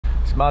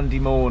It's Monday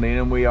morning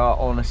and we are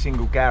on a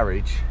single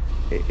garage.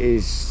 It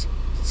is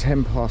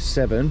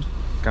 7:10.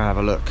 Go have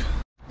a look.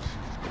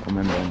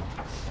 Remember them.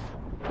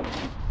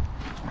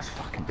 It's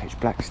fucking pitch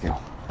black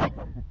still.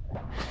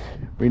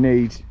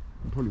 We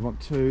probably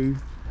want 2,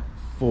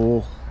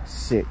 4,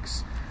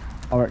 6.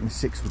 I reckon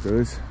 6 will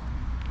do us.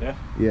 Yeah?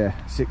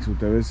 Yeah, 6 will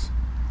do us.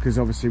 Because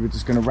obviously we're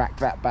just going to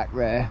rack that back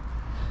there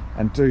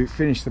and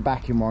finish the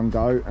back in one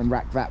go and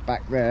rack that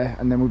back there,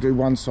 and then we'll do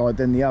one side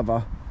then the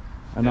other,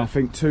 and yeah. I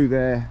think 2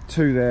 there,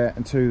 2 there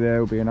and 2 there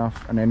will be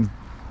enough, and then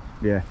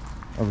yeah,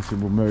 obviously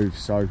we'll move,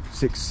 so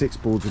six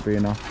boards will be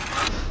enough.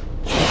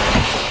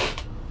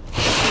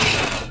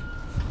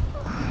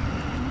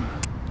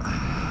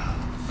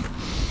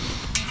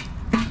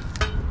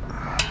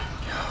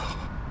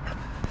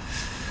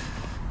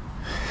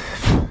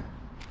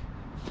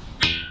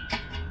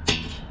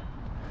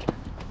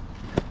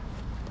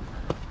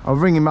 I'll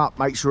ring him up,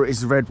 make sure it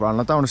is the red one.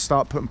 I don't want to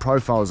start putting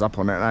profiles up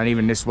on it, and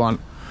even this one.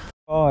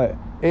 Right,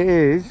 it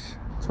is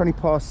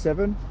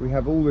 7:20. We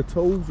have all the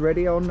tools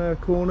ready on the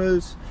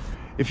corners.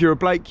 If you're a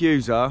Blake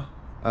user,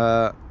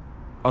 I'd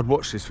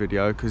watch this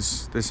video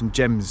because there's some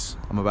gems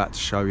I'm about to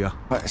show you.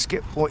 Right, let's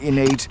get what you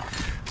need.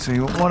 So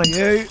you want one of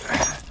you.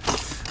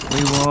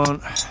 We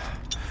want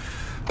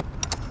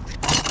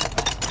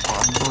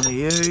one of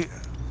you.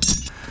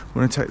 I'm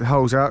going to take the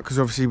holes out because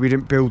obviously we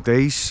didn't build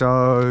these,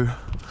 so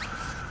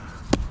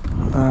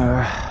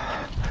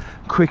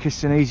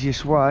quickest and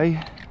easiest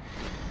way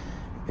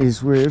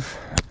is with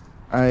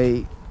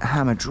a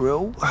hammer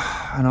drill,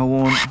 and I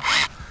want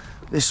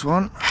this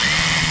one,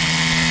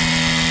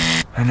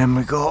 and then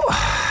we got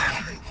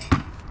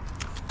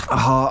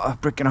a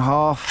brick and a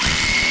half.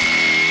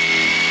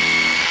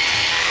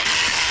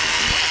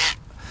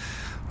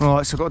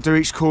 Right, so I've got to do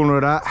each corner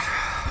of that.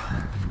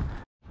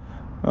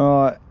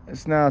 Alright,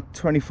 it's now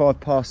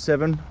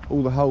 7:25.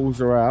 All the holes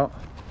are out.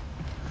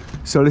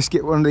 So let's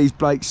get one of these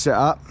Blakes set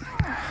up.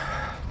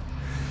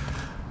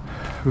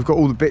 We've got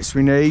all the bits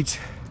we need.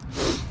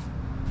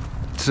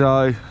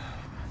 So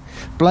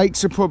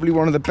Blakes are probably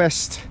one of the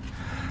best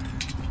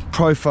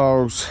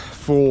profiles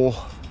for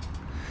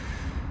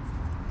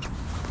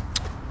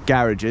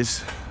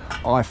garages,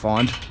 I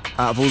find,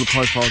 out of all the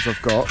profiles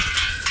I've got,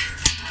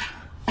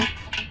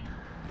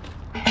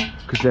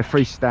 because they're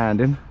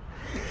freestanding.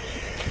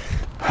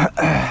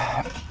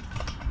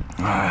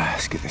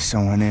 Let's get this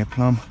somewhere near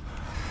plumb.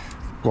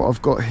 What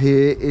I've got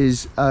here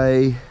is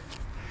a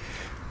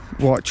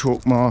white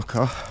chalk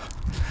marker,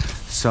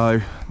 so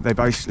they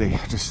basically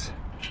just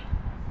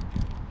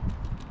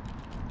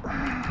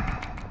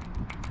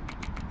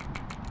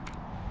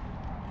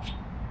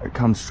it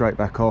comes straight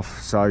back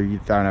off, so you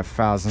don't have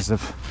thousands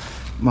of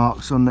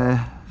marks on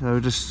there, so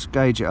just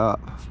gauge it up.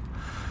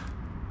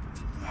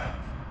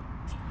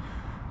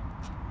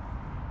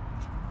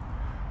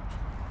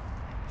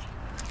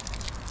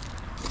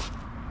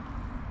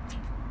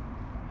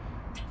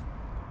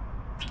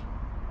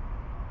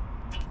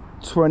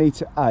 (20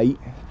 to 8).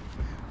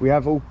 We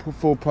have all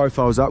 4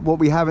 profiles up. What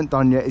we haven't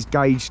done yet is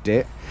gauged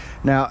it.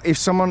 Now if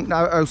someone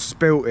else has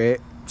built it,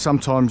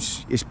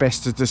 sometimes it's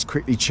best to just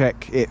quickly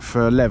check it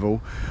for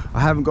level.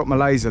 I haven't got my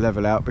laser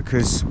level out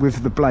because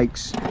with the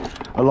Blakes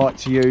I like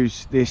to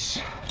use this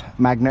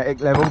magnetic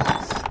level.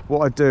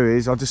 What I do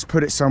is I just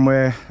put it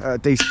somewhere at a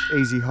decent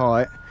easy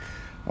height.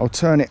 I'll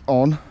turn it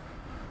on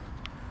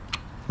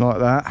like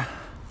that.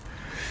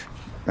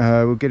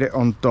 We'll get it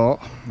on dot,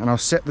 and I'll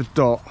set the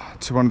dot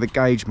to one of the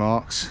gauge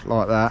marks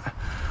like that,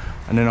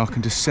 and then I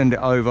can just send it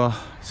over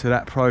to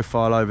that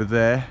profile over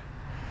there,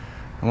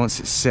 and once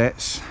it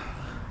sets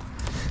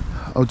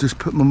I'll just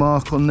put my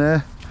mark on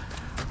there.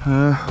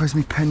 Where's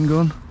my pen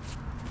gone?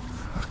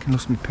 I fucking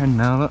lost my pen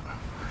now, look.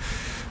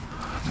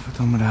 Never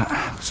done with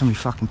that. So many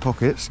fucking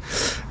pockets.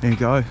 There you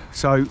go.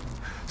 So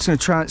just going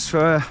to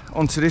transfer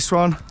onto this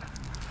one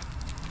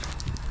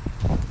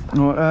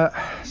like that,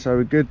 so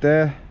we're good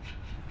there.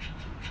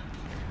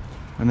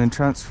 And then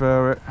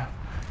transfer it.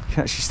 You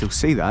can actually still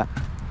see that.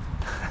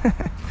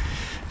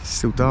 It's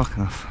still dark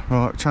enough.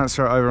 Right,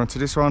 transfer it over onto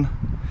this one.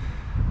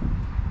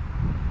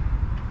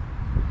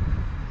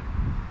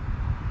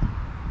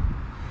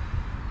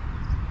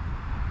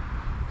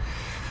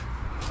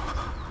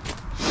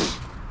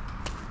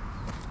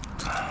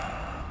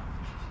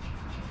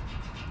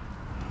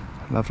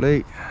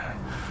 Lovely.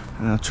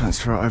 And I'll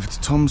transfer it over to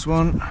Tom's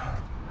one.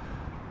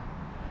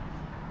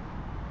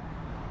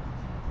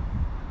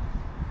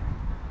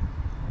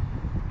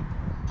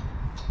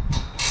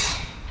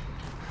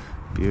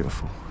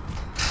 Beautiful.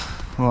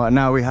 Right,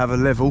 now we have a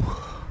level.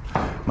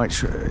 Make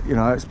sure, you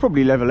know, it's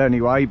probably level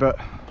anyway, but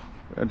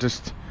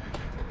just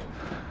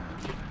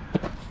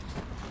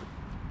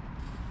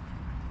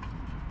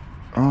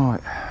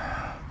right.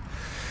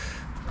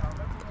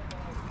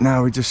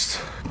 Now we just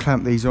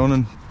clamp these on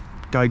and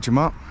gauge them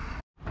up.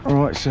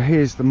 Alright, so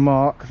here's the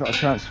mark that I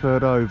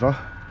transferred over.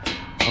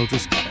 I'll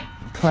just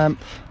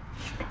clamp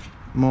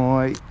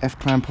my F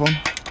clamp on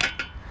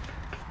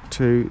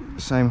to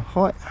the same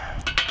height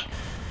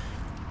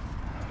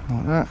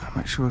like that,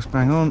 make sure it's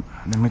bang on,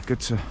 and then we're good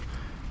to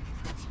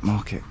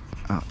mark it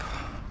up.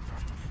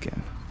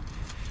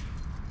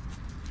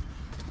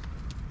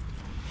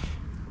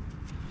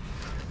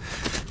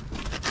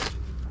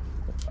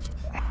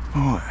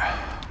 Right.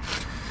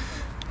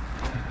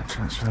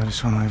 Transfer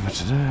this one over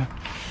to there.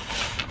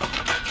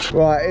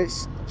 Right,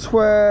 it's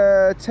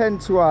 10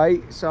 to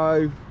 8, so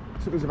it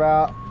took us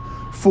about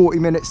 40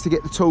 minutes to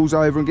get the tools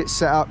over and get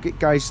set up, get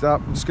gauged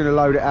up. I'm just going to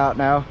load it out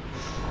now.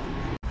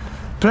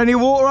 Plenty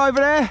of water over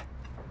there?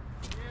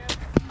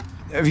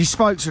 Yeah. Have you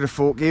spoke to the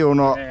forky or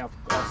not? Yeah,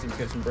 I've asked him to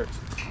get some bricks.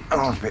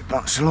 Oh, a bit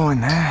much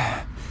line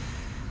there.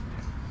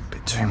 A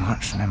bit too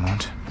much, never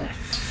mind.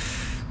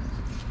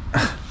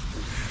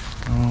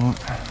 Right.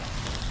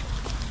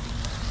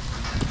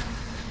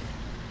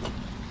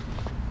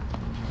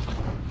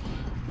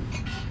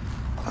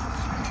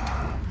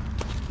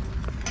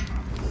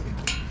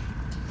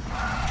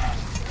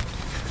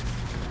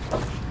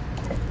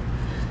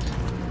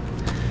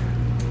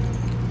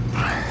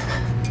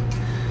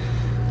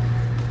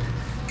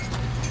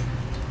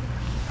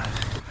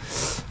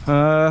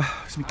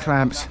 Some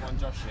clamps.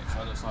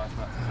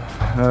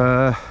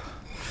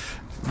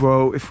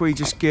 Well, if we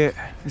just get,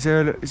 is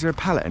there a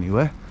pallet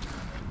anywhere?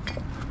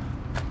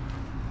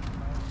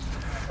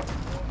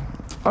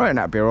 I reckon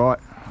that'd be alright.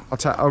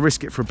 I'll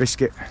risk it for a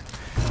biscuit.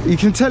 You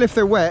can tell if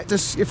they're wet.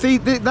 Just if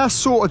that's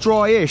sort of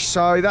dry-ish,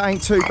 so that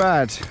ain't too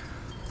bad.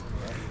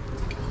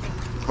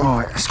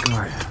 Right, let's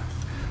go.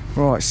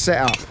 Right,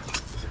 set up.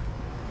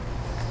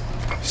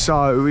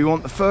 So we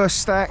want the first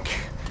stack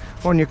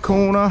on your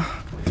corner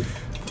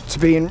to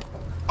be in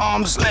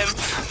arm's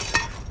length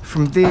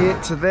from there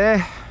to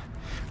there,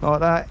 like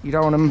that. You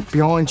don't want them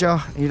behind you,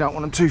 and you don't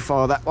want them too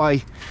far that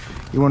way.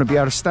 You want to be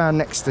able to stand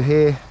next to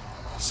here.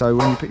 So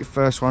when you put your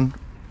first one,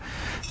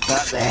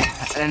 that there,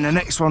 and the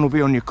next one will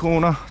be on your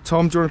corner.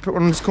 Tom, do you want to put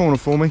one on this corner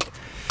for me?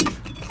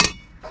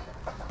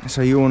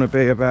 So you want to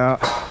be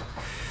about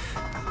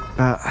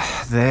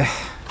there.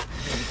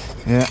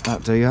 Yeah, that'll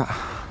do that.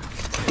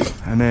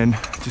 And then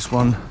just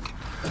one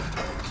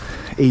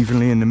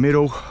evenly in the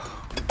middle.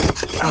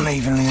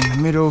 Unevenly in the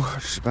middle,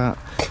 just about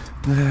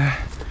there.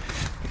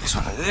 This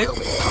one a little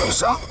bit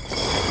closer.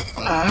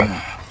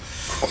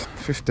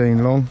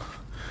 15 long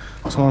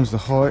times the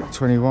height,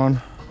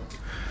 21,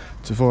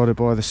 divided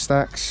by the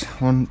stacks.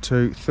 1,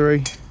 2,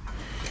 3,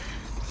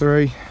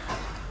 3,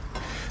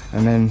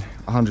 and then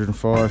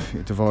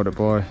 105 divided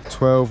by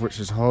 12, which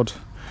is a hod.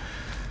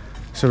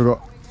 So we've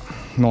got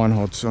 9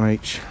 hods on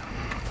each.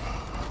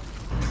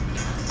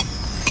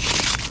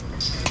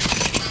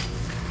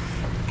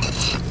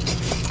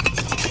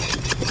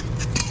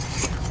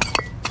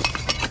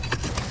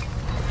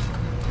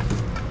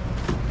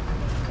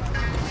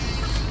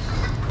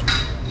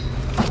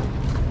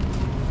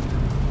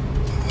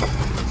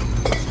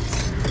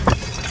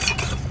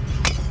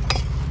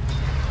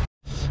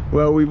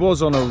 Well, we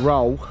was on a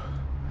roll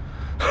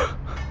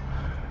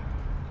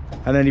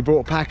and then he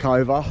brought a pack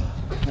over.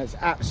 It's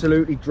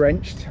absolutely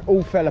drenched,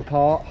 all fell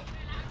apart,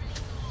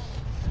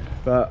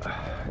 but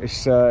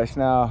it's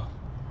now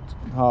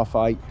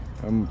 8:30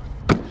 and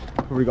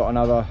probably got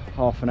another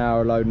half an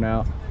hour loading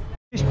out.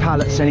 This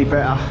pallet's any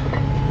better.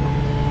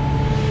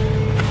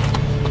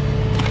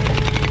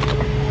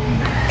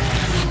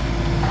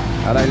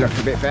 Oh, they look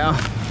a bit better.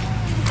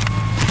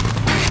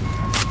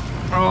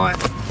 Right.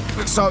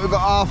 Looks like we've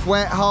got half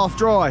wet, half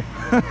dry.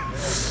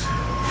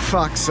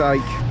 Fuck's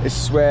sake.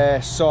 This is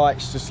where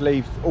sites just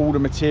leave all the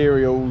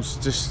materials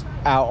just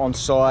out on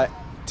site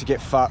to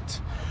get fucked.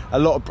 A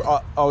lot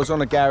of, I was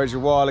on a garage a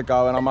while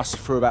ago and I must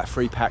have threw about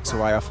 3 packs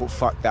away. I thought,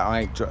 fuck that,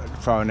 I ain't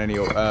throwing any,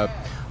 I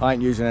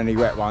ain't using any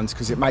wet ones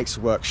because it makes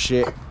the work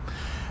shit.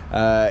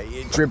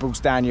 It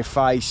dribbles down your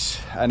face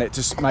and it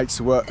just makes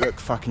the work look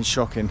fucking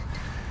shocking.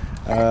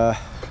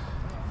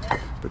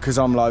 Because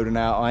I'm loading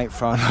out, I ain't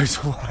throwing those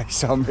away,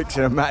 so I'm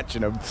mixing and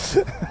matching them.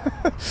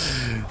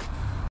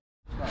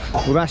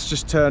 Well, that's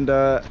just turned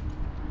a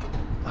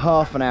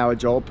half an hour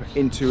job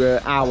into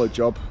an hour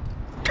job.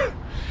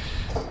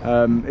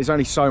 There's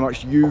only so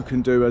much you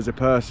can do as a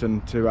person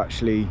to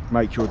actually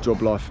make your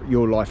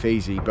life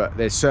easy, but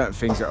there's certain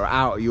things that are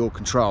out of your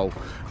control,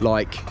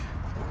 like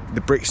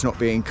the bricks not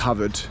being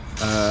covered.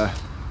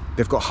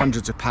 They've got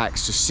hundreds of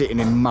packs just sitting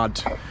in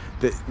mud.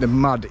 The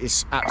mud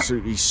is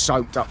absolutely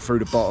soaked up through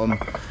the bottom.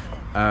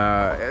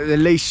 The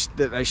least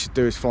that they should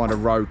do is find a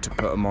road to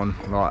put them on,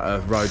 like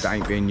a road that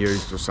ain't being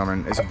used or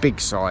something. It's a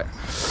big site,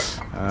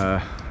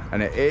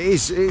 and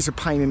it's a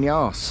pain in the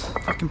arse,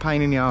 fucking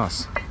pain in the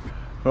arse.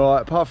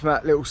 Right, apart from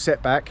that little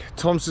setback,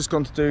 Tom's just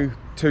gone to do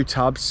 2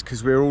 tubs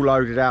because we're all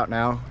loaded out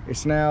now.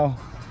 It's now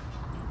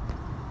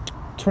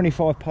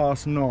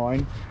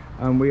 9:25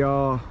 and we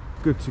are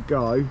good to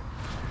go.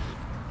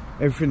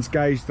 Everything's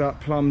gauged up,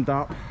 plumbed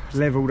up,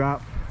 levelled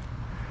up.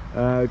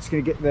 Just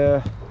gonna get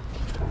the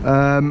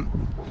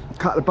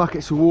couple of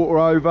buckets of water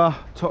over.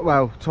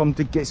 Well, Tom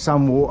did get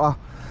some water.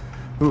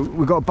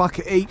 We've got a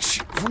bucket each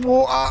for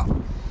water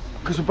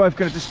because we're both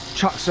gonna just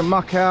chuck some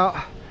muck out.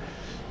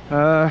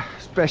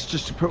 It's best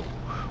just to put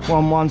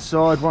one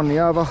side, one the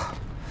other.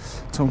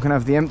 Tom can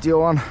have the empty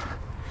one.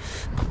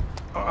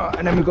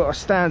 And then we've got our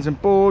stands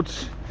and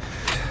boards.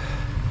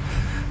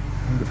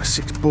 We've got the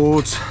 6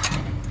 boards.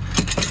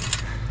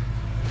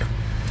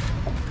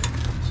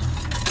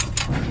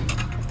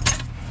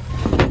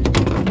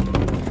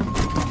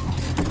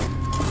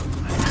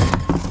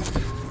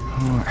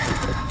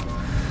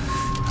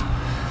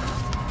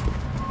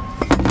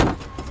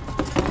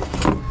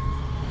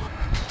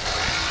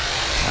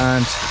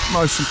 and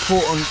most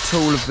important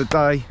tool of the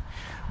day,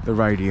 the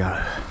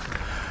radio.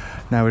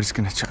 Now we're just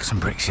going to chuck some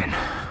bricks in.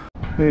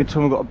 Me and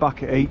Tom have got a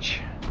bucket each.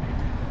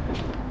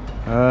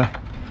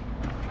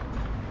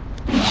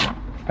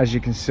 As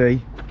you can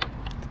see,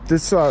 the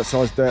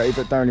outside's dirty,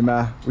 but don't really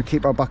matter. We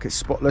keep our buckets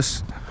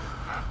spotless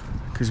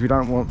because we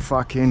don't want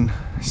fucking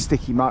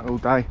sticky muck all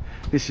day.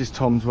 This is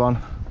Tom's one,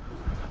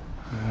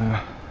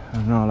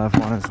 and I'll have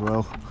one as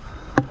well.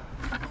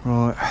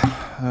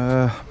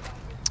 Right.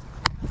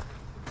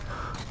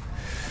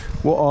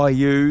 What I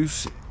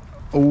use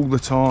all the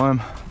time,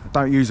 I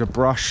don't use a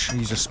brush, I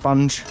use a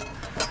sponge.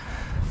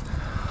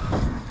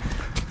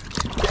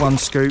 One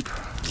scoop,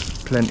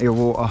 plenty of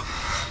water.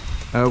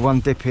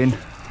 One dip in,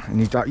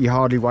 and you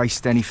hardly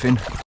waste anything.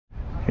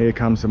 Here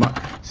comes the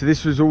muck. So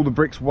this was all the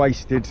bricks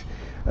wasted.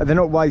 They're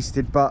not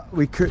wasted, but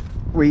we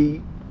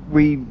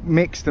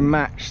mixed and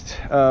matched,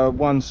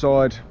 one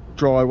side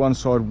dry, one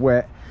side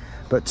wet,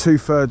 but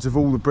 2/3 of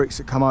all the bricks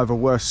that come over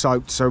were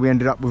soaked, so we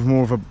ended up with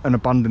more of an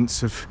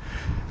abundance of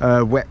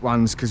wet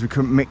ones because we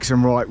couldn't mix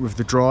them right with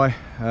the dry.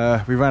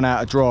 We ran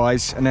out of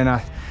dries, and then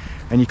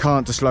and you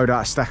can't just load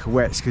out a stack of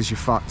wets because you're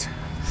fucked.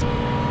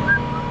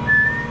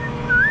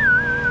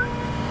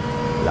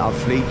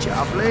 Lovely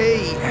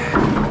jubbly.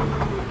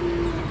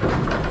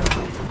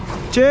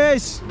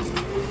 Cheers.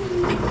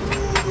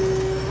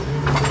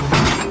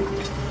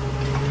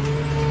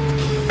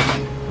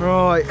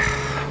 Right,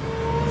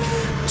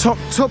 top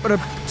of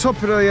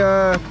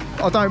the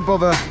I don't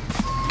bother,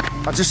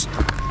 I just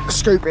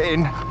scoop it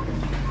in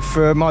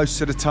for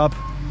most of the tub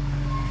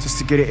just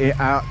to get it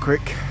out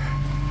quick.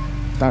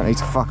 Don't need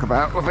to fuck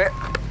about with it,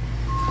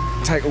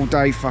 take all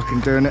day fucking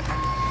doing it.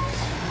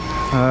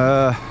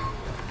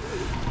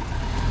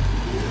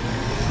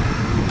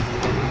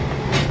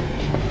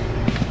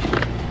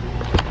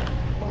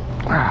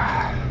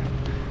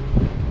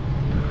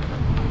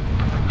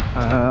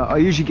 I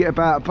usually get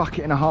about 1.5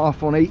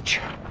 buckets on each.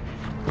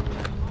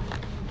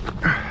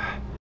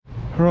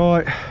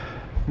 Right,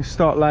 we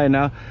start laying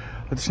now.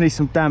 I just need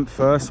some damp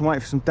first. I'm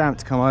waiting for some damp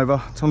to come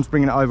over. Tom's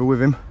bringing it over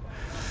with him.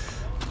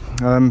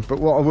 But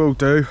what I will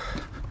do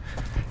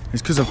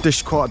is, because I've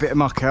dished quite a bit of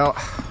muck out,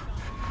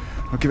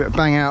 I'll give it a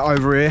bang out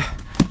over here.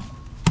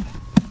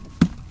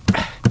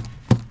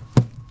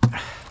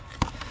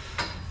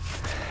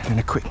 And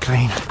a quick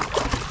clean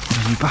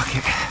in the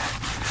bucket.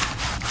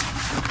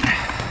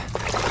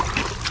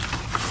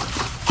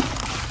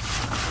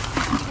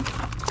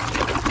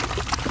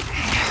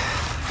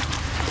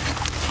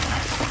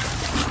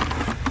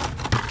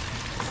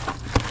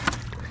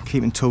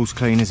 Keeping tools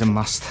clean is a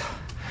must,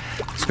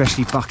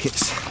 especially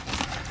buckets.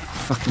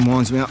 Fucking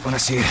winds me up when I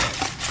see a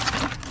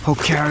whole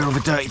carrier of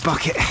a dirty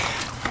bucket.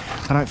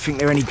 I don't think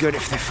they're any good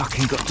if they've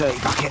fucking got a dirty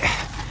bucket.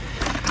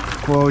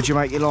 Why would you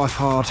make your life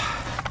hard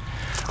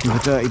with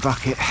a dirty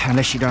bucket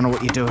unless you don't know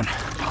what you're doing?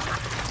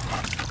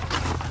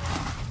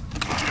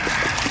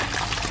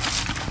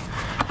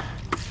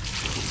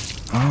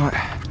 Alright,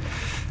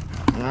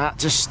 that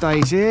just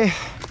stays here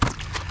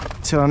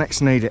till I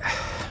next need it.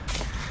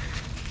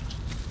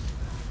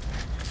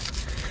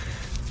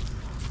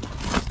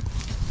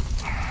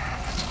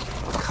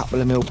 Couple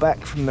of mil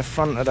back from the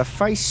front of the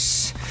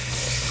face.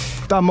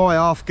 Done my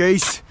half,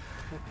 geese.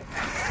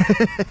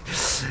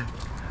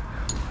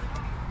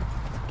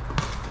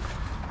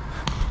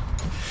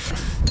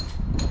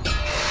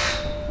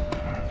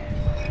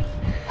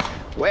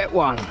 Wet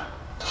one.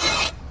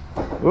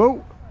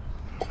 Oh,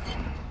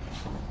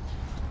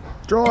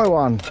 dry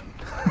one.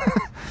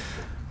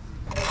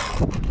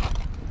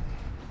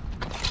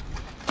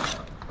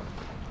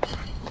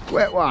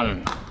 Wet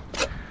one.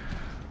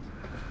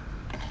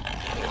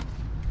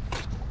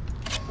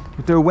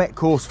 We'll do a wet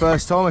course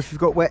first time if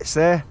you've got wets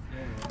there.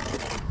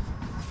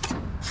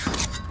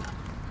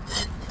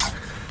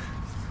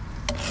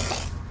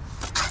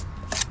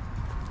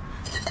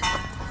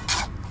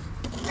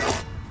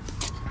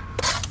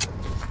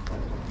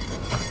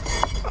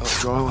 Oh,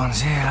 dry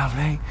ones here,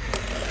 lovely.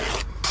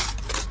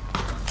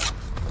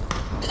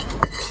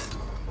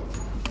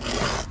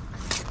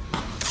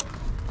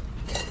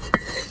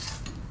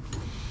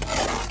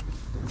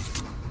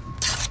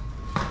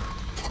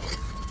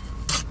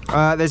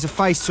 There's a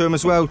face to them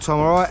as well, Tom,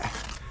 alright?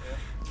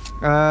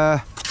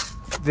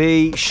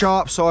 The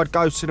sharp side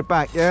goes to the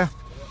back, yeah?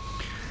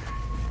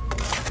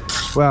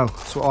 Well,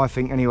 that's what I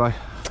think anyway.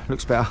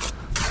 Looks better.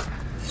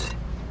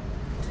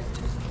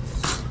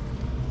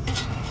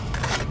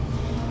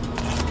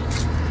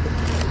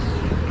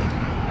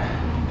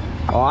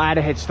 Oh, I had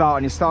a head start,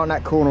 and you're starting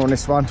that corner on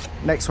this one.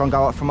 Next one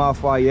go up from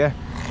halfway, yeah?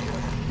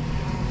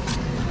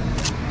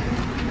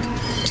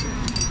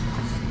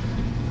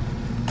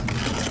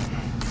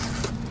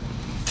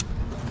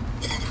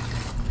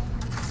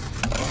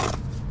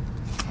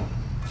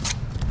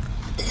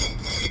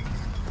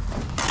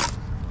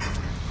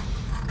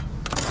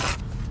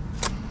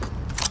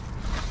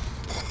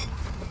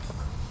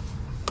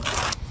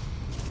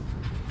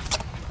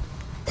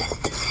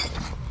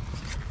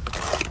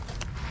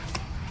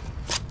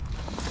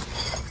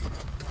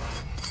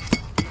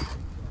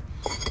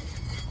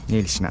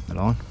 Nearly snapped the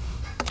line.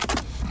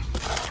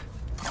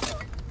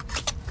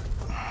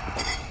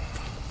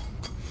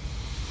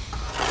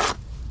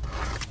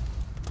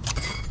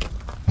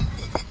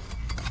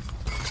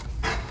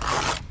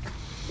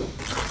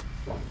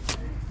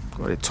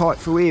 Got it tight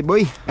through here,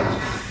 boy.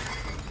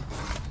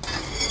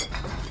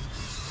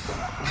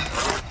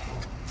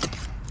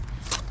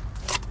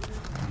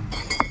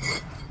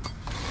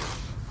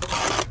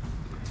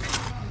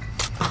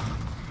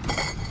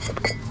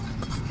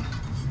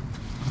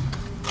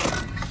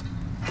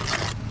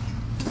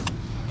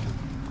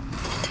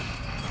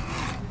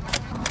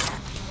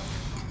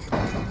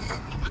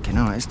 Fucking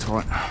hell, it's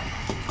tight.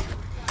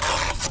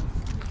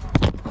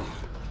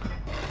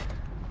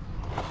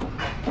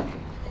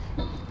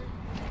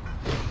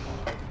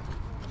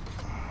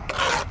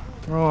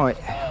 Right,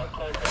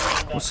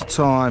 what's the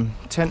time?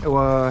 10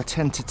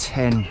 to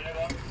 10.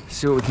 Let's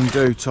see what we can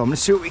do, Tom.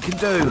 Let's see what we can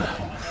do.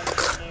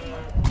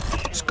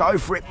 Let's go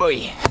for it,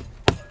 boy.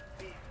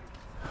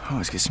 Oh,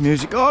 let's get some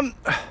music on.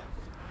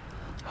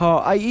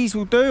 Heart 80s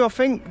will do, I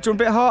think. Do you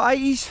want a bit of heart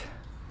 80s?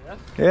 Yeah.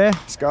 Yeah,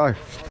 let's go.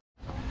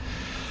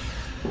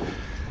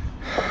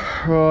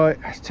 Right,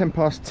 it's 10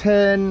 past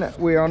 10.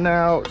 We are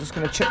now just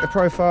going to check the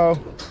profile,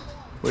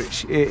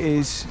 which it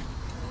is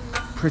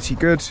pretty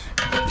good.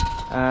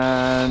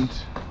 And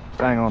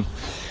bang on.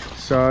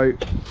 So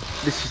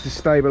this is the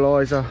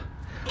stabilizer.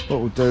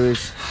 What we'll do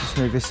is just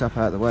move this up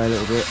out of the way a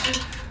little bit,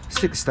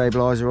 stick the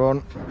stabilizer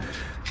on,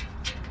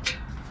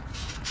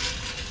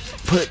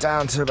 put it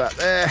down to about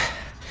there,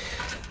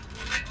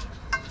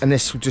 and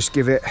this will just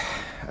give it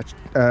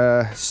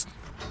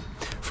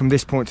from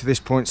this point to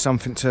this point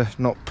something to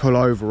not pull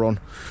over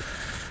on.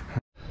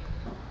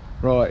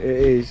 Right, it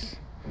is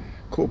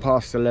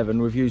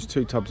 11:15. We've used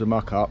 2 tubs of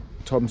muck up.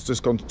 Tom's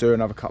just gone to do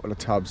another couple of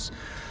tubs.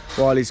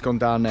 While he's gone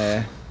down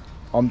there,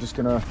 I'm just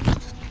gonna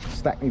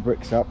stack my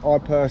bricks up. I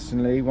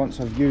personally,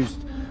 once I've used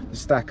the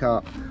stack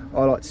up,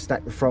 I like to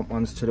stack the front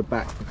ones to the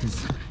back,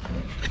 because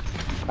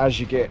as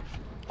you get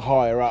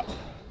higher up,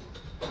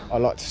 I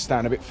like to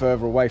stand a bit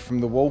further away from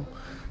the wall.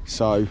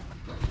 So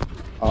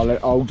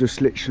I'll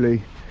just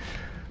literally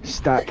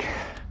stack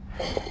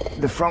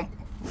the front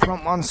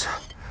ones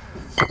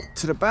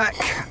to the back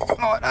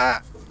like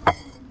that.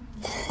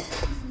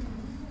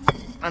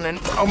 And then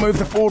I'll move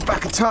the board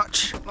back a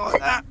touch like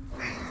that,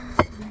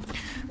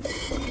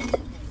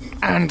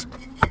 and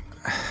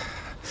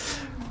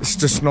it's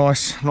just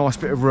nice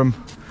bit of room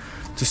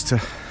just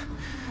to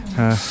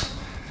and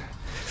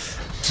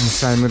the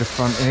same with the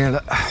front here,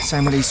 look,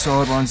 same with these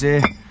side ones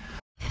here.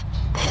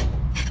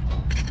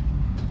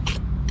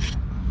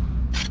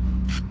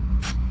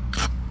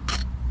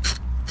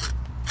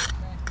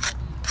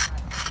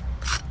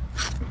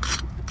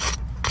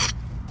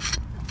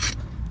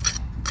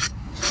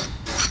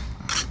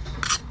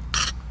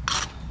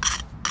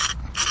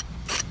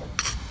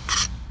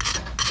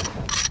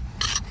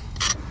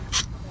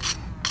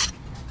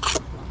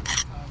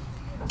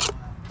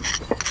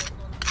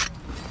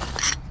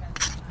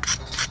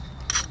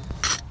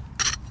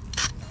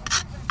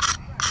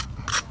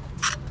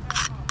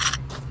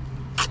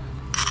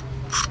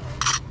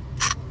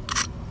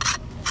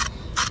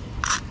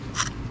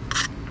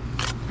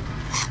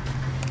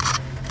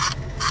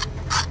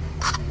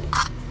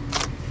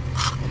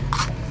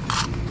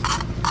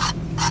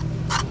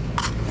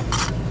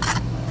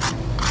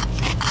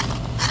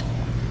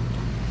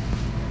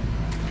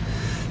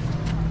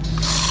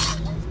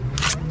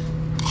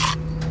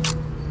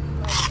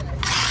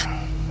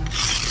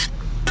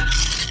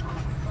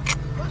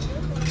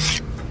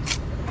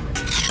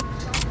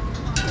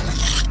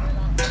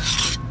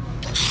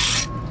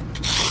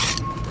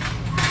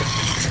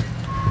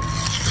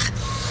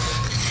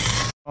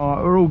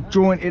 We're all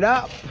jointed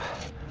up.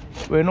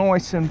 We're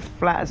nice and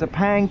flat as a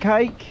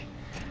pancake.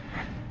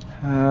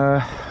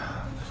 We're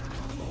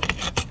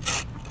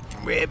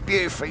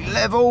beautifully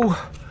level.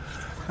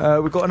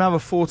 We've got another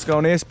 4 to go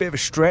on here. It's a bit of a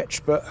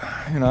stretch, but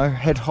you know,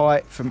 head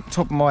height from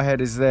top of my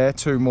head is there,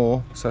 2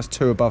 more, so that's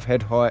 2 above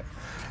head height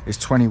is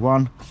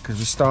 21, because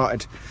we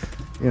started,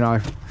 you know,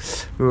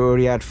 we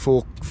already had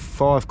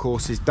 5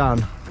 courses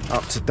done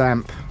up to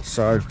damp,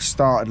 so we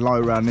started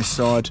low around this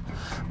side,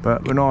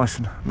 but we're nice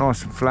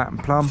and flat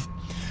and plumb.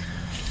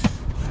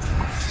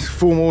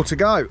 4 more to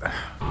go.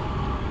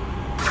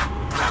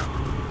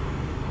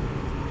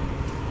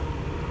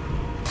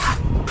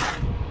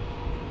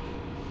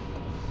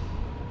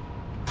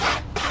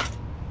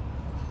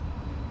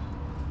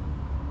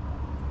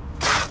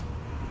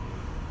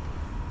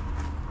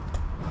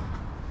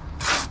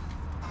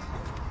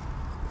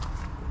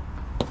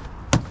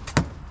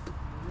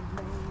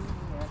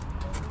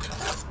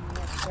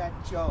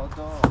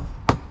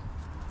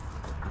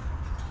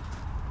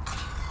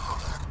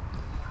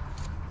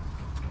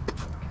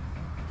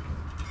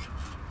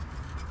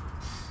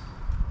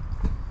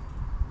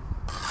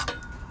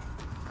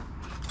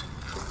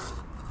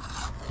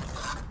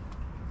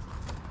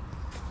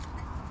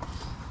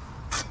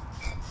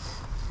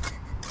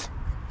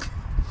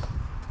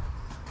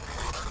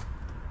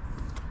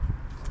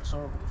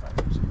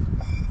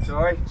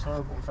 Sorry? It's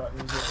horrible without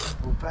music.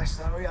 Well, best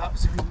hurry up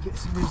so we can get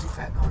some music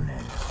back on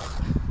then.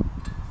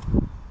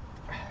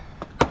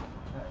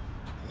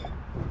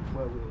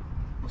 Well,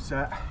 what's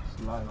that?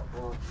 It's line up,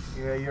 boy.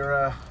 Yeah,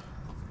 you're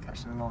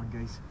catching the line,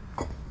 geese.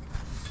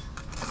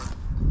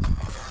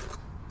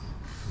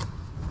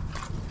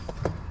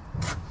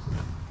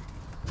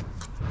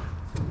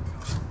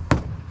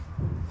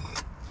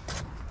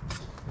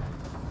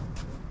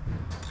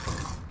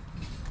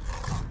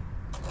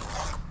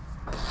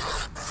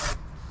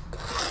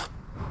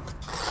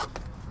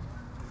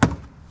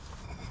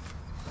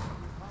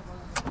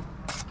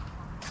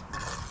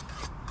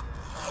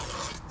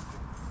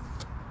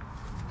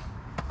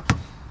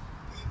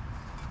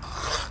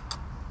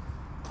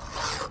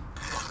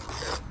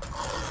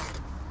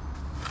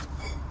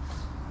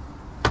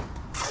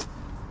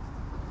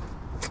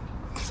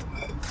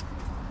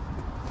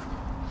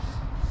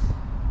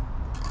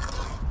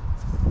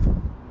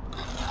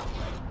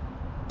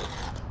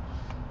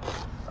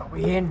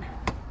 We in.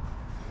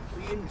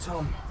 We in,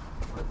 Tom.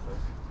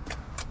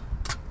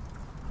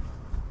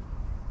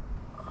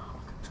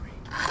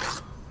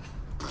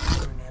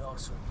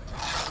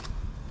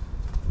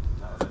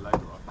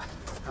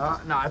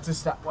 No,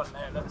 just that one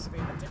there. That's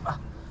been a dipper.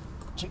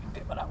 Chicken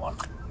dipper, that one.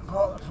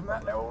 Apart from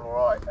that, they're all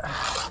alright.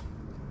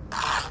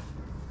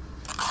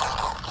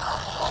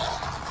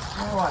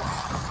 Alright.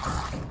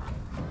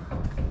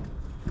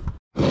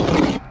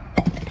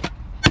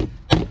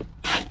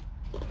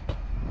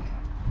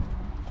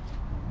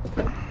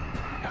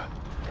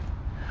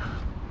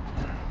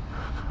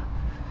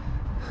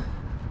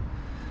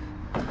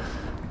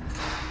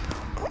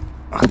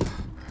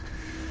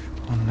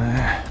 One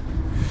there.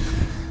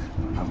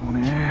 Another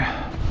one here.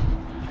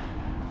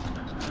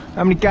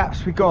 How many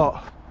gaps we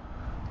got?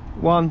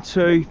 1,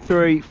 2,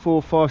 3,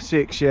 4, 5,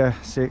 6. Yeah,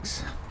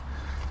 6.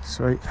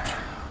 Sweet.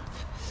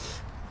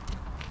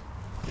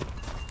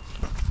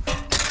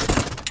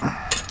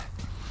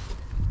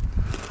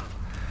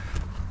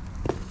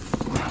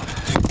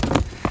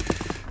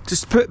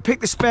 Just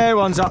pick the spare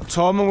ones up,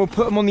 Tom, and we'll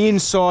put them on the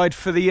inside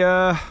for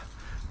the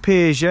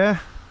piers, yeah?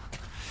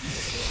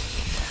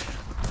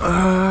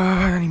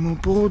 Any more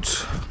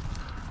boards?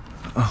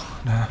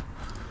 Oh, no.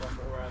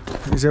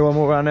 Is there one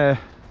more around there?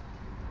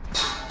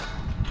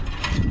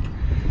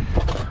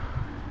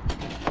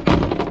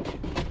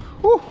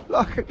 Woo,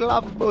 like a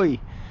glove, boy.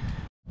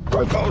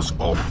 Profiles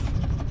off.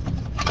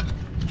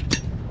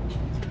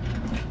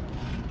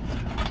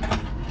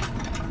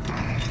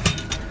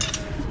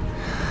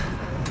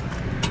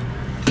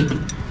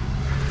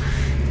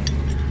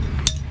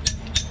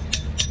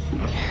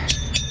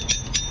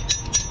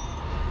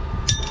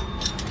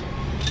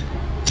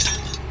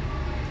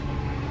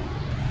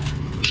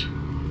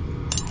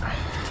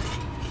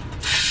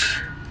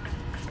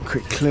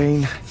 Quick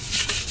clean.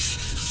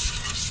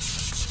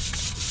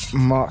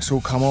 Marks all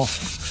come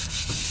off.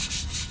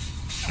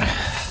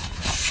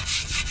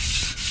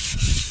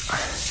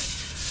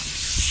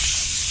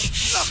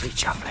 Lovely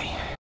jubbly.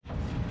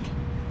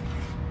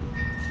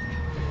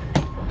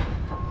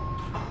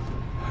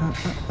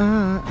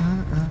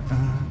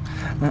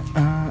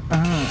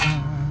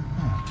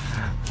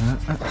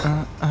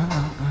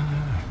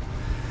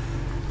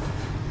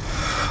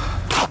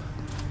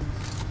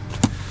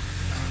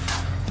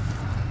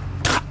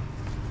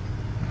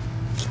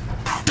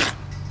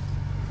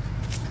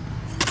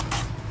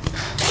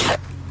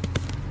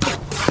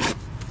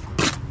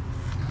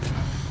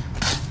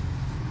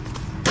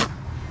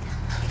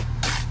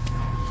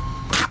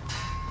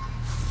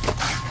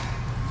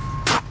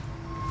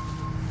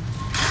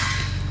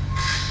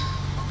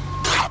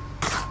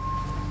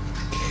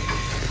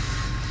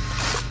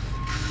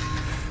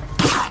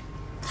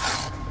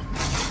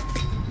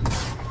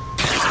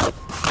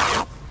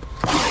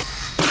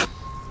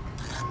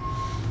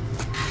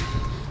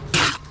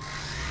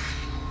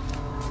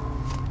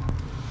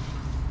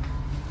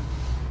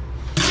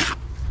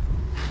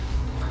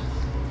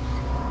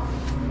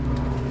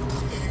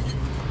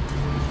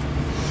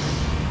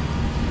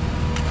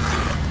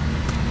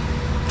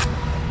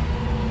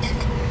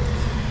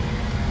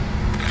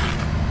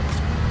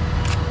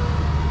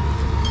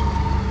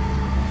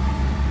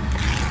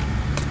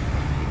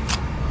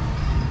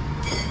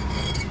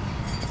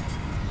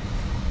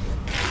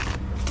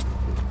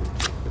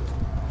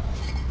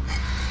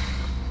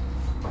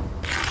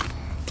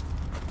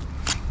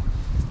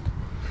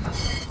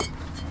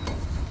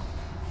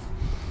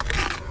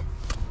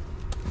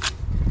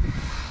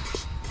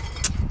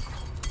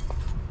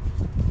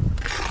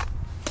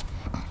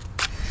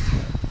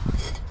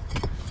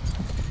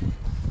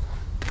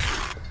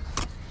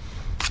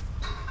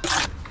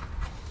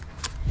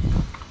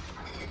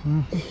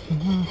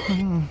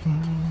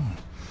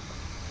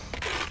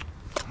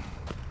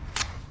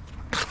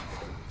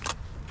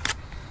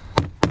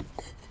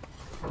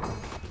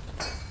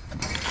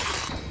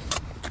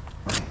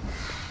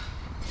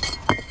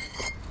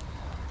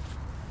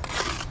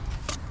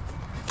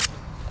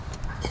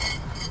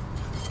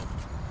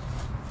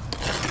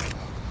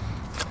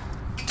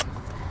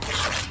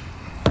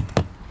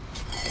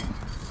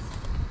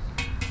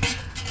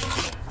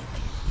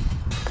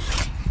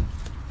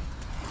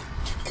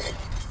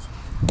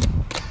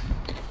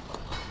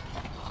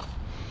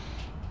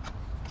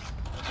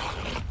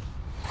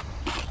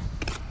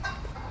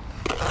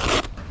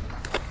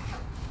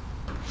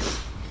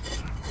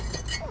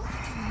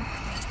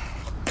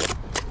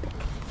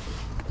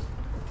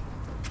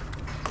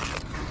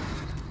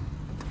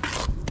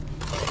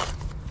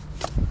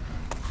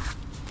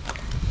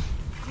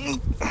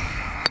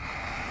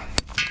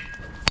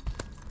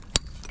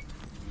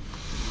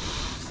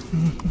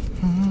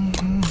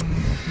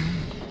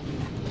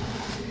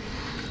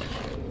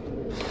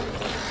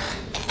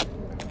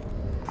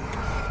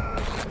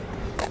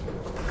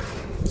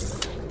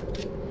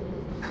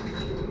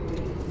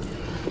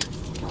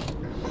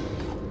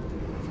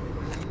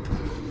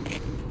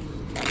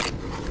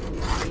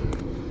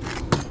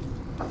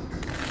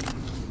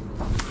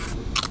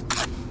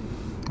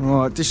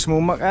 Alright, dish some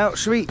more muck out,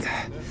 sweet.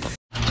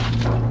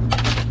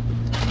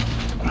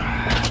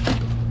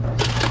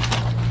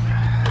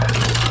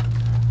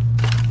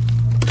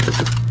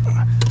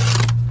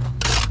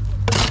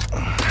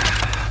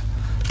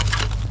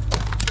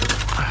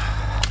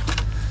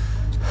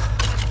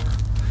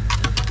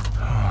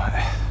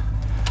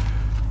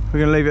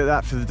 gonna leave it at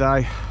that for the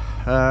day.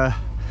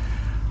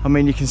 I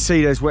mean, you can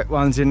see there's wet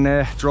ones in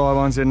there, dry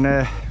ones in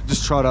there.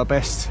 Just tried our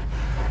best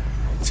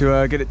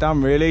to get it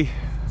done, really.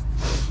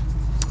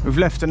 We've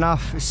left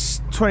enough.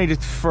 It's 20 to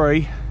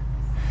 3.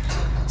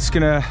 Just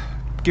gonna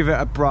give it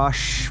a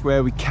brush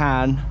where we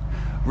can,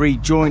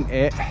 rejoint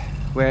it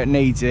where it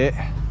needs it,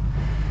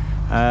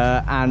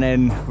 and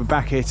then we're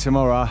back here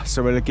tomorrow,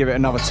 so we'll give it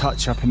another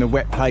touch up in the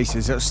wet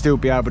places. It'll still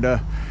be able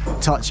to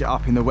touch it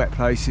up in the wet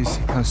places.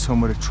 Here comes Tom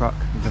with a truck,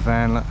 with the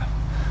van, look.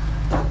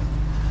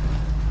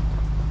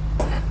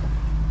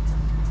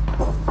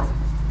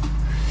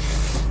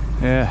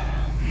 Yeah,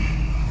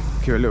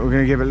 we're going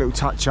to give it a little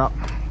touch up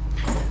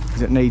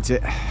because it needs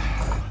it.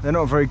 They're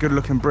not a very good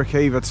looking brick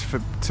either,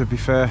 to be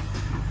fair.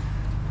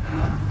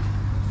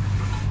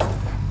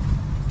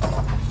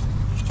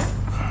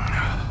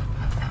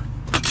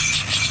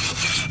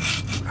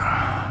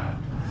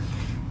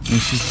 And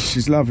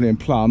she's lovely and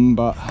plumb,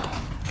 but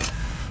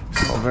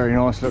it's not a very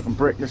nice looking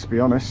brick, let's be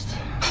honest.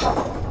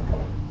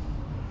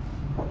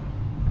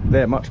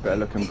 They're much better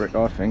looking brick,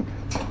 I think,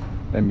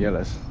 them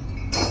yellows.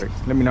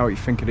 Let me know what you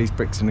think of these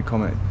bricks in the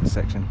comment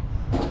section.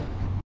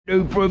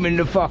 New broom in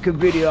the fucking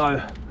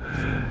video.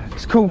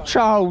 It's called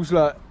Charles,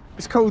 look.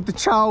 It's called the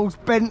Charles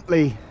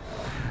Bentley.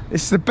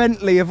 It's the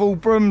Bentley of all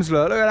brooms,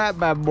 look. Look at that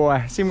bad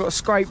boy. It's even got a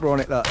scraper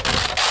on it, look.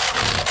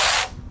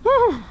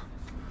 Woo.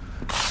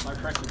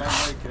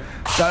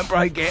 Don't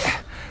break it.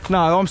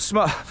 No, I'm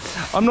smart.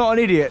 I'm not an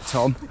idiot,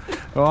 Tom.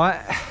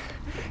 Right?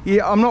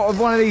 Yeah, I'm not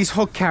one of these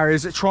hog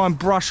carriers that try and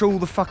brush all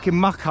the fucking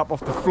muck up off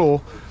the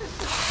floor.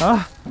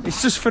 Huh?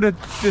 It's just for the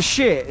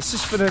shit. It's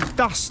just for the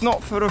dust,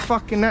 not for the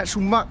fucking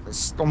actual muck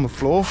that's on the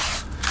floor.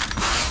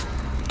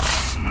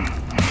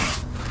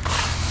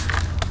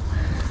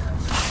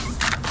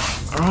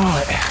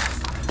 Right.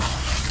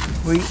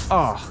 We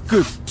are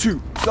good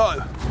to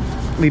go.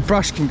 My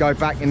brush can go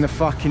back in the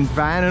fucking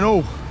van and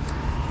all.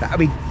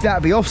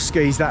 That'll be off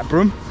skis, that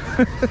broom.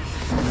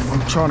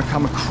 I'm trying to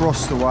come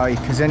across the way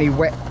because any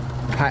wet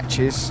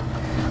patches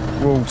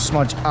will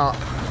smudge up.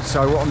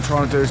 So what I'm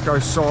trying to do is go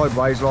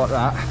sideways like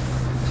that,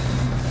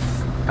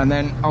 and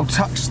then I'll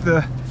touch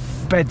the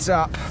beds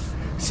up.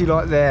 See,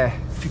 like there,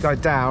 if you go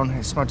down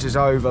it smudges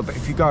over, but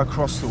if you go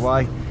across the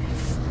way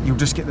you'll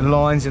just get the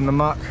lines in the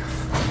muck.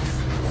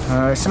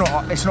 It's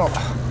not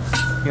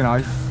you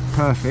know,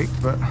 perfect,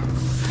 but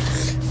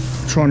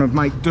trying to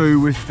make do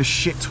with the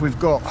shit we've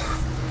got.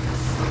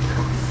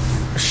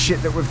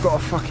 Shit that we've got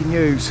to fucking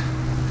use,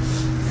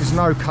 because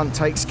no cunt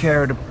takes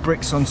care of the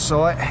bricks on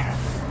site,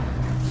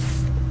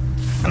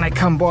 and they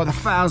come by the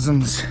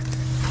thousands.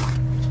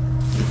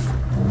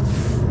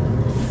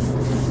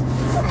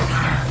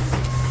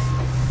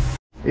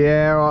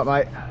 Yeah, all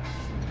right, mate.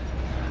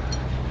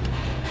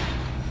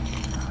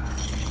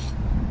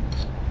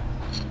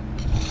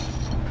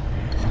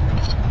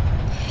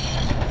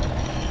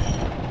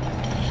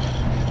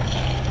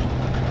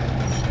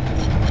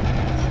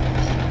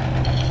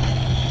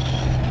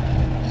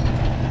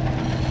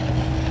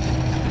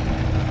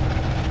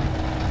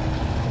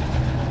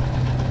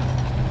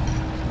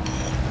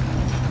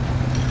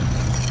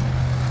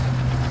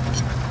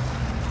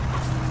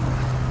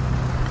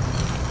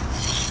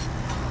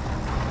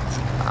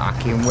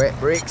 Fucking wet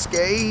brick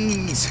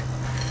skis.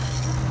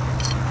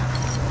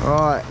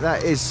 Right,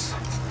 that is,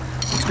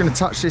 I'm just going to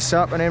touch this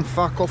up and then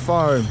fuck off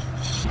home.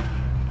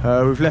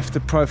 We've left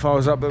the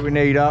profiles up that we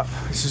need up.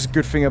 This is a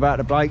good thing about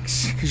the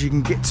Blakes, because you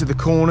can get to the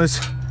corners,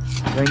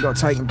 you ain't got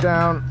to take them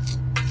down,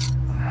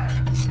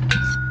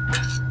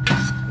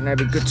 and they'll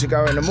be good to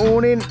go in the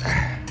morning.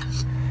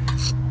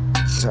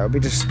 So I'll be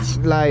just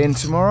laying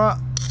tomorrow.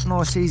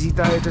 Nice easy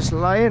day of just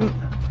laying,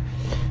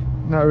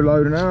 no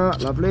loading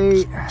out.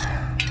 Lovely.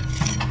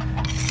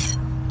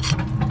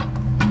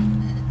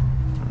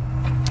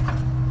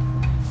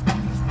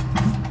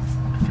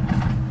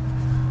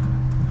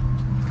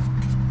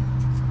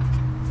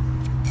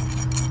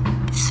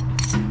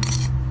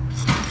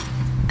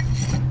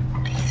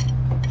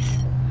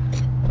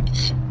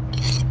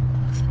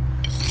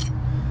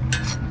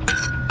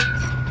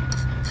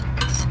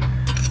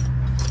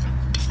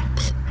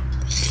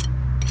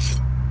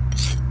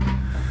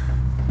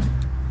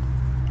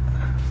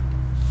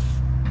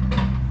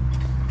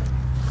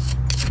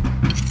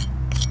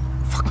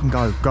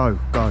 Go.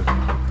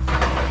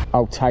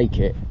 I'll take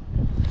it.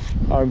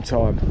 Home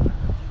time.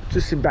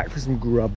 Just sit back for some grub.